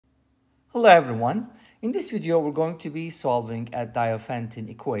Hello everyone. In this video, we're going to be solving a Diophantine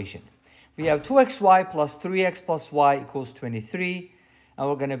equation. We have 2xy plus 3x plus y equals 23, and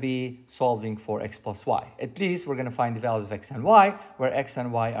we're going to be solving for x plus y. At least we're going to find the values of x and y, where x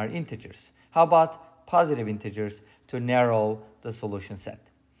and y are integers. How about positive integers to narrow the solution set?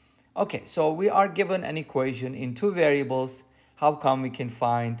 Okay, so we are given an equation in two variables. How come we can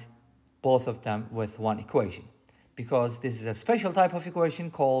find both of them with one equation? Because this is a special type of equation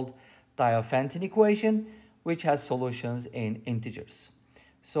called Diophantine equation, which has solutions in integers.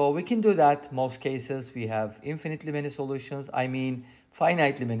 So we can do that. Most cases we have infinitely many solutions. I mean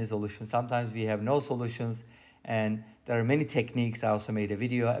finitely many solutions. Sometimes we have no solutions, and there are many techniques. I also made a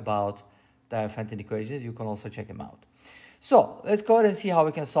video about Diophantine equations. You can also check them out. So let's go ahead and see how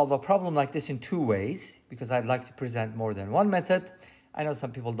we can solve a problem like this in two ways, because I'd like to present more than one method. I know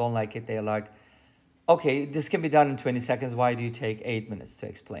some people don't like it. They're like, okay, this can be done in 20 seconds. Why do you take 8 minutes to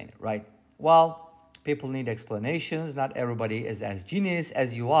explain it, right? Well, people need explanations. Not everybody is as genius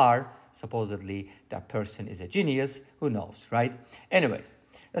as you are. Supposedly, that person is a genius. Who knows, right? Anyways,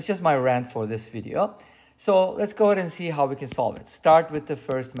 that's just my rant for this video. So let's go ahead and see how we can solve it. Start with the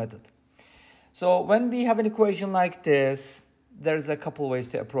first method. So when we have an equation like this, there's a couple ways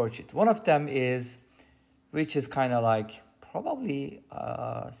to approach it. One of them is, which is kind of like probably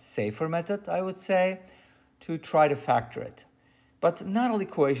a safer method, I would say, to try to factor it. But not all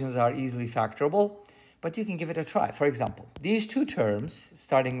equations are easily factorable, but you can give it a try. For example, these two terms,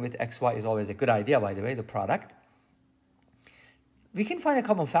 starting with xy is always a good idea, by the way, the product, we can find a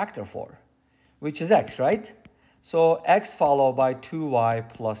common factor for, which is x, right? So x followed by 2y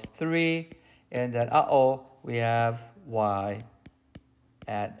plus 3, and then, we have y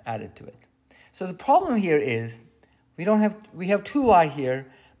added to it. So the problem here is, we have 2y here,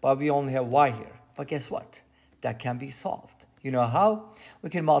 but we only have y here. But guess what? That can be solved. You know how?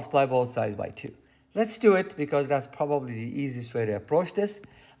 We can multiply both sides by 2. Let's do it, because that's probably the easiest way to approach this.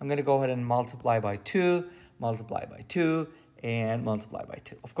 I'm going to go ahead and multiply by 2, multiply by 2, and multiply by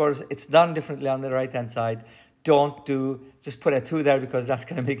 2. Of course, it's done differently on the right-hand side. Just put a 2 there, because that's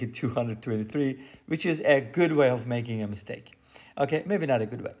going to make it 223, which is a good way of making a mistake. Okay, maybe not a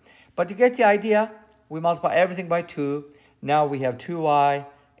good way. But you get the idea. We multiply everything by 2. Now we have 2y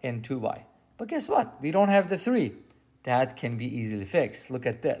and 2y. But guess what? We don't have the 3. That can be easily fixed. Look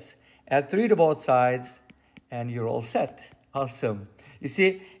at this. Add 3 to both sides, and you're all set. Awesome. You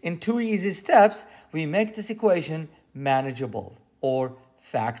see, in 2 easy steps, we make this equation manageable or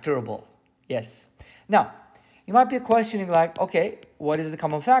factorable. Yes. Now, you might be questioning like, okay, what is the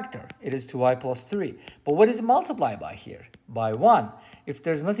common factor? It is 2y plus 3. But what is it multiplied by here? By 1. If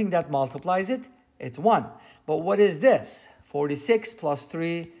there's nothing that multiplies it, it's 1. But what is this? 46 plus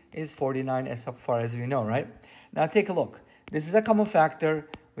 3 is 49 as far as we know, right? Now take a look. This is a common factor.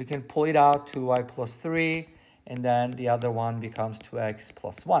 We can pull it out, 2y plus 3, and then the other one becomes 2x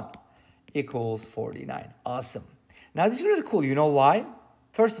plus 1 equals 49. Awesome. Now this is really cool. You know why?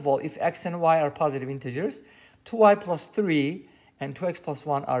 First of all, if x and y are positive integers, 2y plus 3 and 2x plus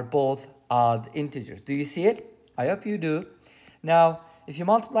 1 are both odd integers. Do you see it? I hope you do. Now, if you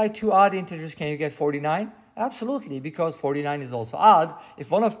multiply two odd integers, can you get 49? Absolutely, because 49 is also odd.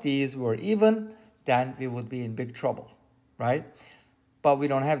 If one of these were even, then we would be in big trouble, right? But we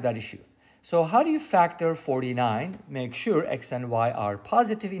don't have that issue. So how do you factor 49? Make sure x and y are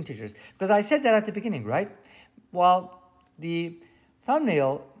positive integers. Because I said that at the beginning, right? Well, the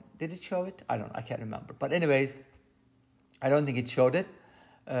thumbnail, did it show it? I don't know, I can't remember. But anyways, I don't think it showed it.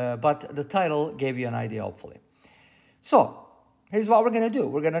 But the title gave you an idea, hopefully. So here's what we're going to do.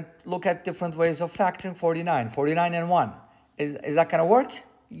 We're going to look at different ways of factoring 49. 49 and 1. Is that going to work?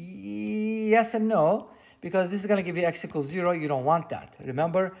 Yes and no, because this is going to give you x equals 0. You don't want that.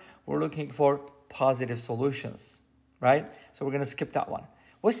 Remember, we're looking for positive solutions, right? So we're going to skip that one.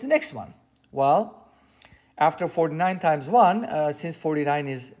 What's the next one? Well, after 49 times 1, since 49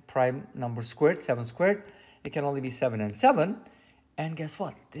 is prime number squared, 7 squared, it can only be 7 and 7. And guess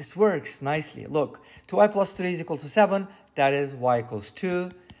what? This works nicely. Look, 2y plus 3 is equal to 7. That is y equals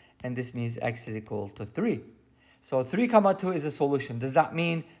 2. And this means x is equal to 3. So 3 comma 2 is a solution. Does that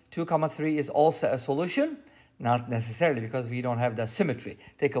mean 2 comma 3 is also a solution? Not necessarily, because we don't have that symmetry.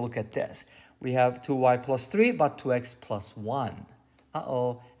 Take a look at this. We have 2y plus 3, but 2x plus 1.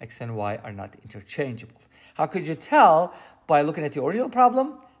 X and y are not interchangeable. How could you tell? By looking at the original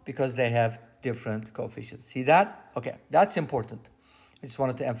problem, because they have different coefficients. See that? Okay, that's important. I just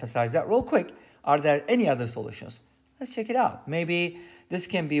wanted to emphasize that real quick. Are there any other solutions? Let's check it out. Maybe this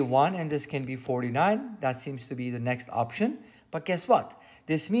can be 1 and this can be 49. That seems to be the next option. But guess what?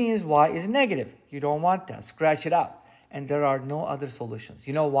 This means y is negative. You don't want that. Scratch it out. And there are no other solutions.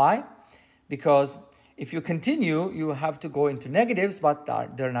 You know why? because if you continue, you have to go into negatives, but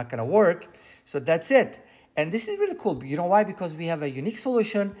they're not going to work. So that's it. And this is really cool. You know why? Because we have a unique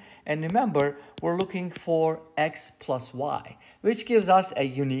solution. And remember, we're looking for x plus y, which gives us a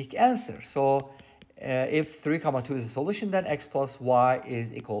unique answer. So if 3, 2 is a solution, then x plus y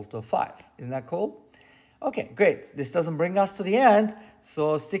is equal to 5. Isn't that cool? Okay, great. This doesn't bring us to the end,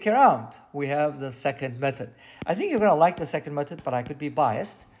 so stick around. We have the second method. I think you're going to like the second method, but I could be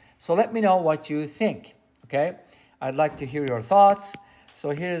biased. So let me know what you think, okay? I'd like to hear your thoughts. So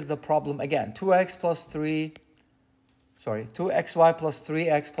here's the problem again. 2xy plus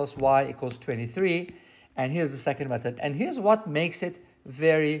 3x plus y equals 23. And here's the second method. And here's what makes it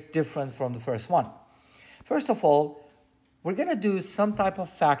very different from the first one. First of all, we're going to do some type of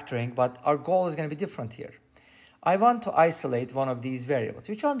factoring, but our goal is going to be different here. I want to isolate one of these variables.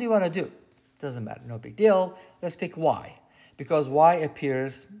 Which one do you want to do? Doesn't matter, no big deal. Let's pick y, because y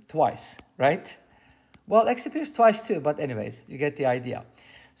appears twice, right? Well, x appears twice too, but anyways, you get the idea.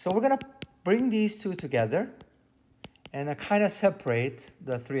 So we're going to bring these two together and I kind of separate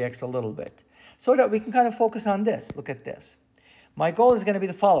the 3x a little bit so that we can kind of focus on this. Look at this. My goal is going to be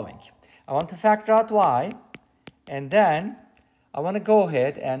the following. I want to factor out y, and then I want to go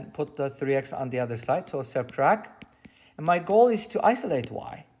ahead and put the 3x on the other side, so subtract. And my goal is to isolate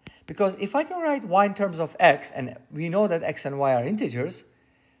y, because if I can write y in terms of x, and we know that x and y are integers,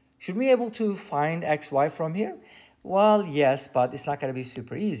 should we be able to find x, y from here? Well, yes, but it's not going to be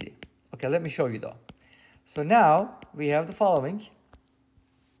super easy. Okay, let me show you though. So now we have the following.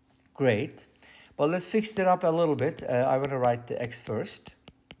 Great. But let's fix it up a little bit. I want to write the x first,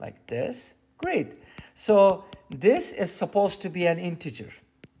 like this. Great. So this is supposed to be an integer.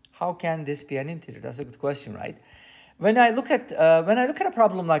 How can this be an integer? That's a good question, right? When I look at a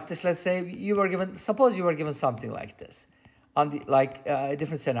problem like this, let's say you were given, suppose you were given something like this, on the a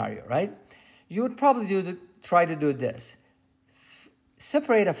different scenario, right? You would probably try to do this.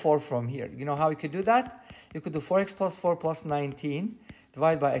 Separate a 4 from here. You know how you could do that? You could do 4x plus 4 plus 19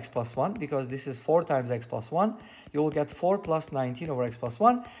 divided by x plus 1, because this is 4 times x plus 1. You will get 4 plus 19 over x plus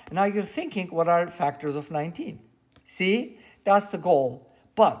 1. And now you're thinking, what are factors of 19? See, that's the goal.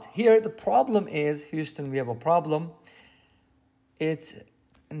 But here the problem is, Houston, we have a problem. It's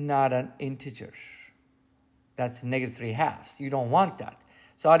not an integer. That's negative 3/2. You don't want that.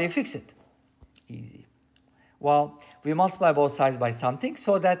 So how do you fix it? Easy. Well, we multiply both sides by something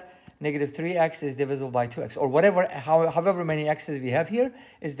so that negative 3x is divisible by 2x, or however many x's we have here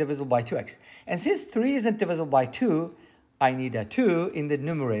is divisible by 2x. And since 3 isn't divisible by 2, I need a 2 in the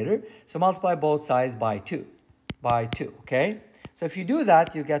numerator. So multiply both sides by 2, okay? So if you do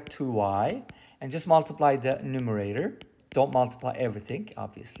that, you get 2y, and just multiply the numerator. Don't multiply everything,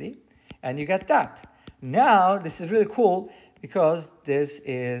 obviously. And you get that. Now, this is really cool because this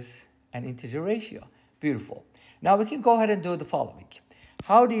is an integer ratio. Beautiful. Now we can go ahead and do the following.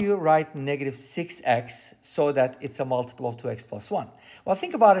 How do you write negative 6x so that it's a multiple of 2x plus 1? Well,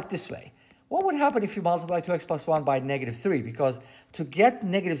 think about it this way. What would happen if you multiply 2x plus 1 by negative 3? Because to get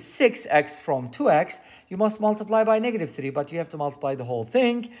negative 6x from 2x, you must multiply by negative 3, but you have to multiply the whole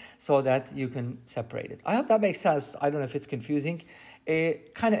thing so that you can separate it. I hope that makes sense. I don't know if it's confusing.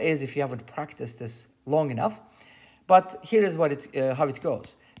 It kind of is if you haven't practiced this long enough. But here is what how it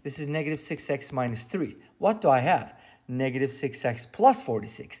goes. This is negative 6x minus 3. What do I have? Negative 6x plus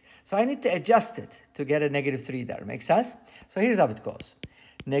 46. So I need to adjust it to get a negative 3 there. Make sense? So here's how it goes.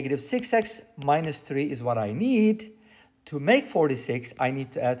 Negative 6x minus 3 is what I need. To make 46, I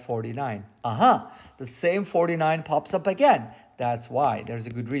need to add 49. The same 49 pops up again. That's why. There's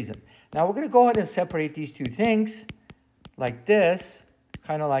a good reason. Now we're going to go ahead and separate these two things like this.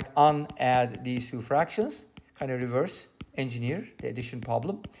 Kind of like unadd these two fractions. Kind of reverse engineer the addition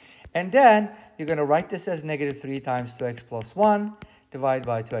problem. And then you're going to write this as negative 3 times 2x plus 1 divided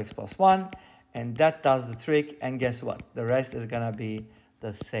by 2x plus 1. And that does the trick. And guess what? The rest is going to be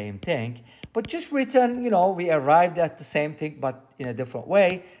the same thing. But just written, we arrived at the same thing, but in a different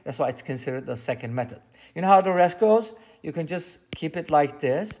way. That's why it's considered the second method. You know how the rest goes? You can just keep it like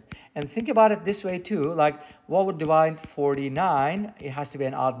this. And think about it this way too. Like, what would divide 49? It has to be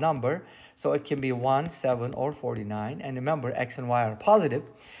an odd number. So it can be 1, 7, or 49. And remember, x and y are positive.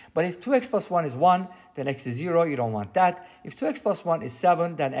 But if 2x plus 1 is 1, then x is 0. You don't want that. If 2x plus 1 is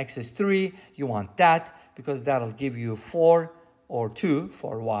 7, then x is 3. You want that because that'll give you 4 or 2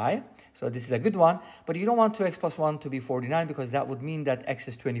 for y. So this is a good one. But you don't want 2x plus 1 to be 49 because that would mean that x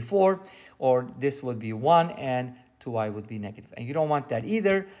is 24. Or this would be 1 and 2y would be negative. And you don't want that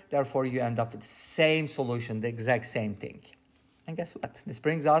either. Therefore, you end up with the same solution, the exact same thing. And guess what? This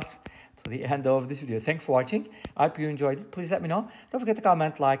brings us to the end of this video. Thanks for watching. I hope you enjoyed it. Please let me know. Don't forget to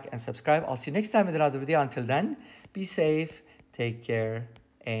comment, like, and subscribe. I'll see you next time with another video. Until then, be safe, take care,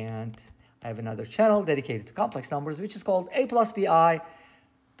 and I have another channel dedicated to complex numbers, which is called aplusbi.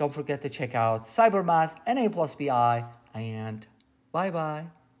 Don't forget to check out SyberMath and aplusbi, and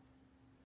bye-bye.